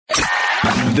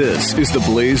This is the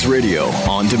Blaze Radio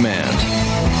on demand.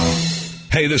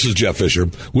 Hey, this is Jeff Fisher.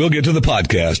 We'll get to the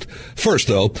podcast. First,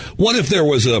 though, what if there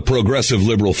was a progressive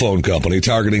liberal phone company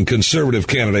targeting conservative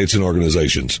candidates and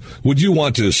organizations? Would you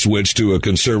want to switch to a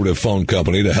conservative phone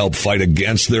company to help fight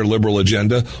against their liberal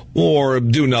agenda, or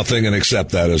do nothing and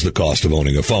accept that as the cost of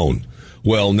owning a phone?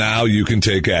 Well, now you can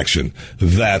take action.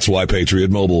 That's why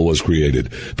Patriot Mobile was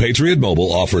created. Patriot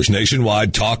Mobile offers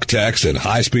nationwide talk, text, and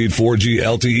high-speed 4G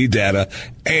LTE data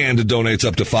and donates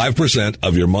up to 5%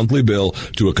 of your monthly bill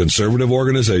to a conservative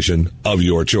organization of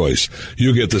your choice.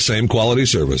 You get the same quality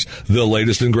service, the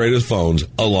latest and greatest phones,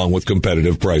 along with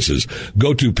competitive prices.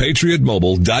 Go to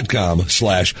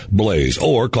patriotmobile.com/blaze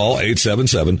or call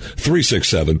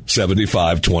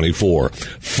 877-367-7524.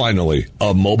 Finally,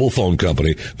 a mobile phone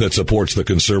company that supports the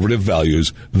conservative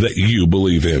values that you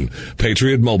believe in.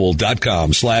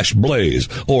 patriotmobile.com/blaze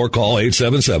or call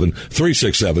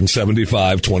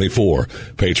 877-367-7524.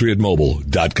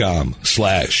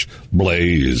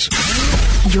 patriotmobile.com/blaze.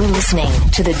 You're listening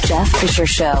to The Jeff Fisher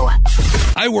Show.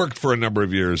 I worked for a number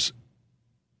of years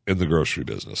in the grocery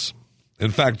business.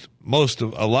 In fact,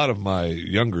 a lot of my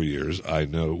younger years, I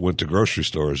went to grocery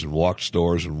stores and walked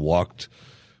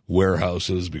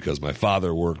warehouses because my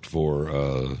father worked for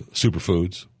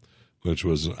Superfoods, which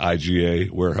was an IGA,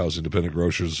 Warehouse Independent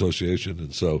Grocers Association,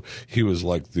 and so he was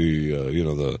like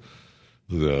the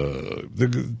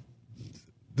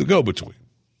go-between,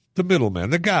 the middleman,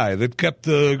 the guy that kept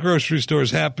the grocery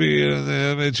stores happy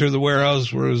and made sure the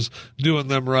warehouse was doing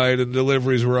them right and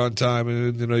deliveries were on time,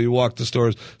 and you walk the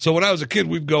stores. So when I was a kid,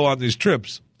 we'd go on these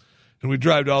trips and we'd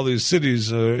drive to all these cities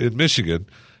in Michigan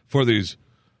for these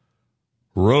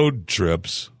road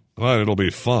trips. Well, it'll be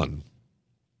fun.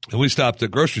 And we stopped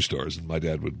at grocery stores, and my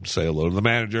dad would say hello to the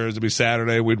managers. It'd be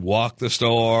Saturday. We'd walk the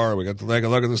store. We got to take a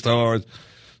look at the stores.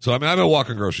 So, I've been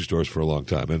walking grocery stores for a long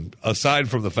time. And aside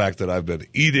from the fact that I've been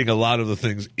eating a lot of the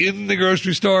things in the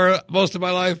grocery store most of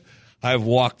my life, I've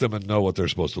walked them and know what they're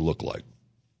supposed to look like.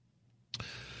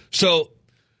 So,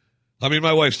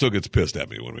 my wife still gets pissed at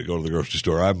me when we go to the grocery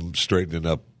store. I'm straightening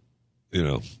up,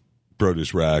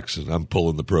 produce racks, and I'm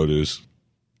pulling the produce.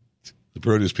 The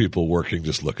produce people working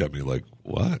just look at me like,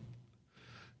 what?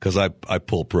 Because I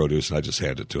pull produce and I just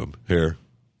hand it to them. Here,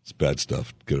 it's bad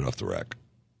stuff. Get it off the rack.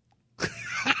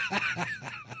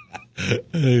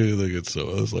 I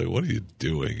was like, what are you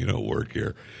doing? You don't work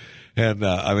here. And,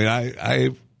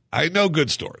 I know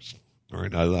good stores. All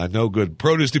right. I know good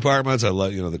produce departments. I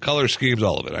like, the color schemes,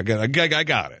 all of it. I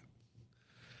got it.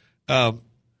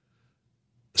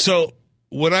 So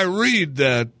when I read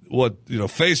that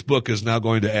Facebook is now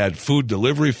going to add food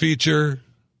delivery feature,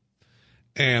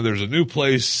 and there's a new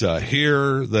place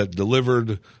here that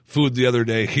delivered food the other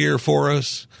day here for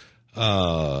us,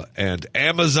 and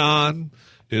Amazon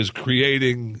is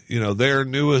creating, their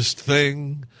newest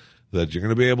thing that you're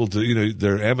going to be able to,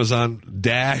 their Amazon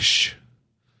Dash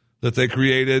that they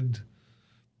created.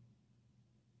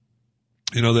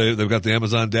 They've got the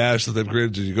Amazon Dash that they've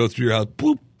created. You go through your house,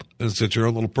 boop, and it's got your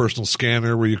own little personal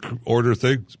scanner where you order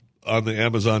things on the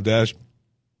Amazon Dash.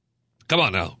 Come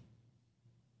on now.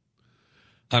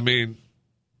 I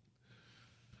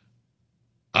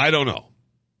don't know.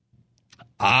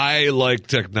 I like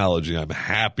technology. I'm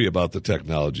happy about the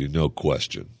technology, no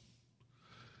question.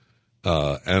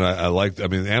 And I like,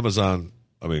 Amazon,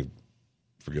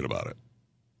 forget about it.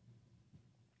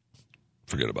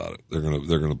 Forget about it.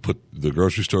 They're gonna put the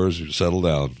grocery stores, you settle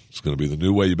down. It's gonna be the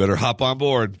new way. You better hop on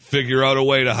board. Figure out a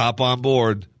way to hop on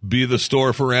board. Be the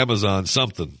store for Amazon,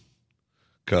 something.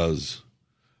 Because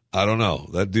I don't know.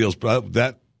 That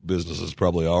business is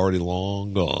probably already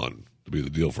long gone to be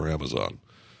the deal for Amazon.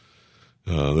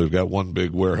 They've got one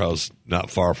big warehouse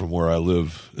not far from where I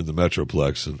live in the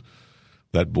Metroplex, and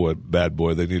that bad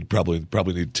boy, they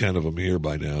probably need 10 of them here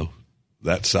by now,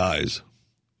 that size,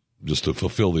 just to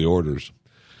fulfill the orders.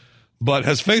 But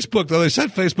has Facebook, though, they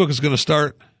said Facebook is going to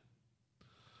start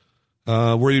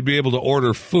where you'd be able to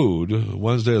order food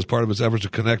Wednesday as part of its efforts to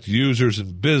connect users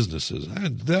and businesses. I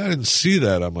didn't see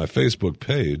that on my Facebook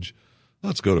page.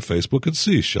 Let's go to Facebook and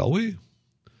see, shall we?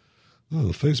 Oh,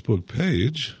 the Facebook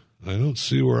page, I don't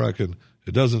see where I can.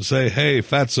 It doesn't say, hey,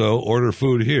 Fatso, order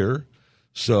food here.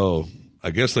 So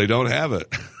I guess they don't have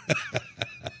it.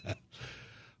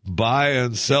 Buy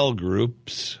and sell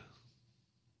groups.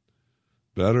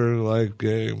 Better like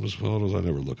games, photos. I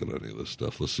never look at any of this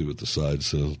stuff. Let's see what the side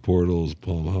says. Portals,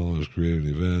 Palm Hollers, create an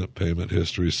event, payment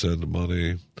history, send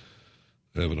money.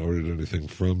 I haven't ordered anything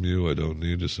from you. I don't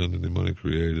need to send any money.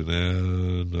 Create an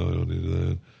ad. No, I don't need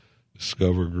that.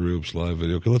 Discover groups, live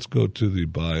video. Okay, let's go to the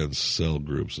buy and sell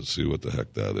groups and see what the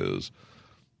heck that is.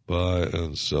 Buy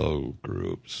and sell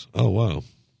groups. Oh, wow.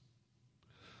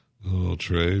 Oh,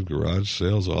 trade, garage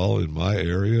sales, all in my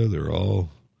area. They're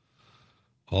all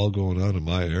going on in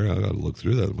my area. I got to look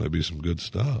through that. There might be some good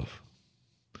stuff.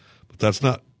 But that's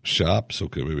not shops.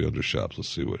 Okay, maybe under shops. Let's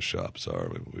see what shops are.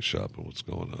 Maybe we shop and what's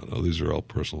going on. Oh, these are all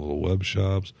personal little web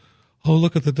shops. Oh,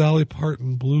 look at the Dolly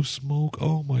Parton blue smoke.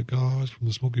 Oh, my gosh, from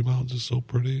the Smoky Mountains is so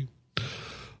pretty.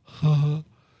 And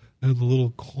the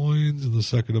little coins and the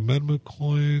Second Amendment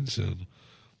coins and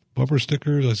bumper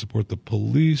stickers. I support the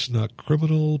police, not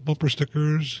criminal bumper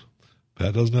stickers.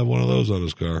 Pat doesn't have one of those on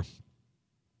his car.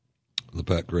 The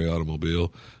Pat Gray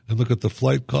automobile. And look at the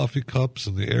flight coffee cups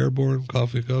and the airborne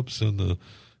coffee cups and the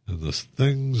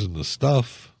things and the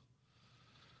stuff.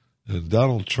 And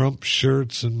Donald Trump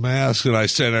shirts and masks. And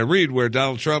I read where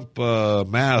Donald Trump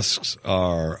masks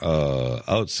are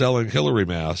outselling Hillary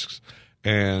masks.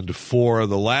 And for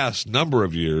the last number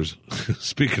of years,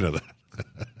 speaking of that,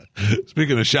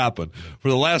 speaking of shopping, for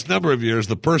the last number of years,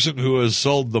 the person who has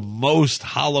sold the most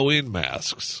Halloween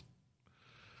masks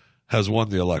has won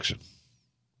the election.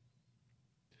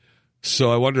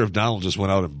 So I wonder if Donald just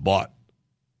went out and bought.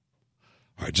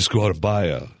 All right, just go out and buy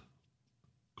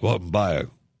a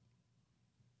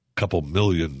couple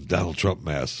million Donald Trump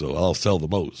masks, so I'll sell the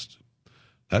most.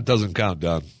 That doesn't count,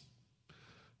 Don.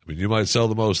 I mean, you might sell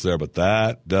the most there, but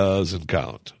that doesn't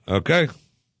count. Okay?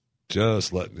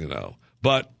 Just letting you know.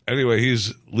 But anyway,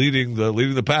 he's leading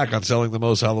the pack on selling the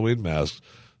most Halloween masks.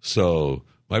 So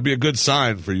might be a good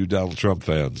sign for you Donald Trump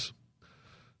fans.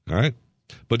 All right?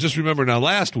 But just remember now,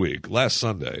 last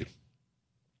Sunday,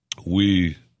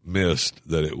 we missed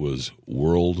that it was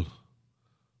World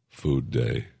Food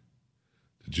Day.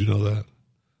 Did you know that?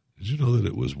 Did you know that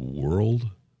it was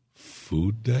World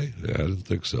Food Day? Yeah, I didn't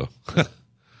think so.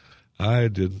 I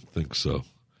didn't think so.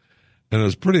 And it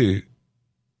was pretty,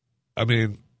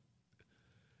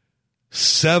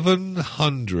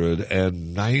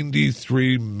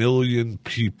 793 million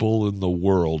people in the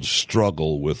world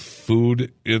struggle with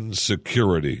food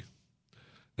insecurity.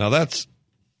 Now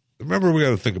remember, we got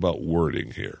to think about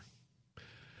wording here.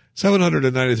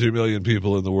 793 million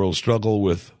people in the world struggle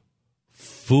with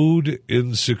food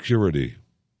insecurity,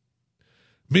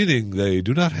 meaning they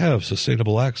do not have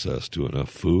sustainable access to enough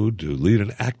food to lead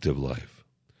an active life.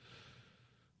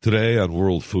 Today, on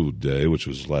World Food Day, which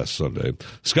was last Sunday,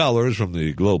 scholars from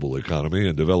the Global Economy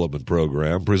and Development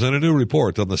Program present a new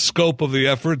report on the scope of the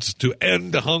efforts to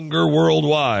end hunger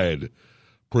worldwide,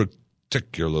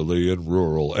 particularly in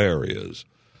rural areas.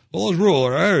 Well, those rural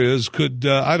areas could,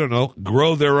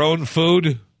 grow their own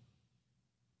food.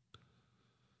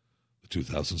 The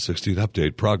 2016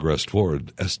 update, progress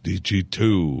toward SDG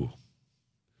 2.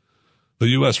 The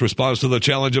U.S. responds to the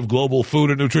challenge of global food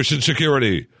and nutrition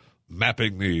security.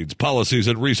 Mapping needs, policies,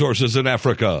 and resources in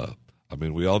Africa.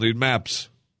 We all need maps.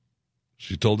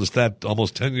 She told us that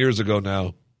almost 10 years ago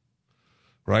now.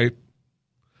 Right?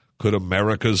 Could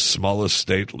America's smallest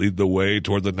state lead the way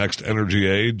toward the next energy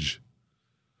age?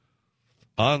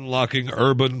 Unlocking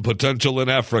urban potential in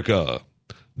Africa.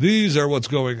 These are what's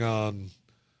going on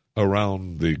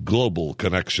around the global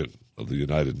connection of the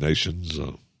United Nations.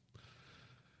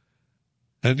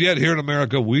 And yet here in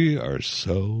America, we are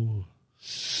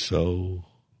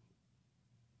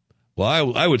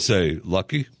I would say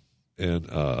lucky and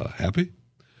happy,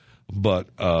 but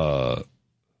the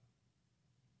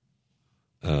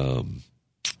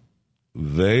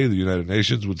United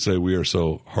Nations would say we are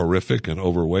so horrific and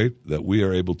overweight that we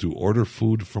are able to order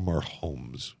food from our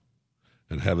homes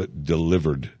and have it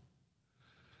delivered.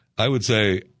 I would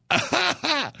say,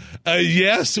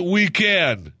 yes, we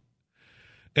can.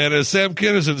 And as Sam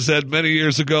Kinison said many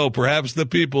years ago, perhaps the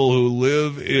people who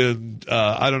live in,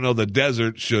 the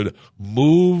desert should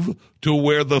move to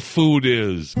where the food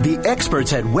is. The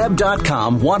experts at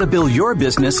Web.com want to build your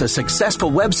business a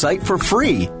successful website for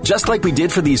free, just like we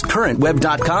did for these current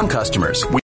Web.com customers.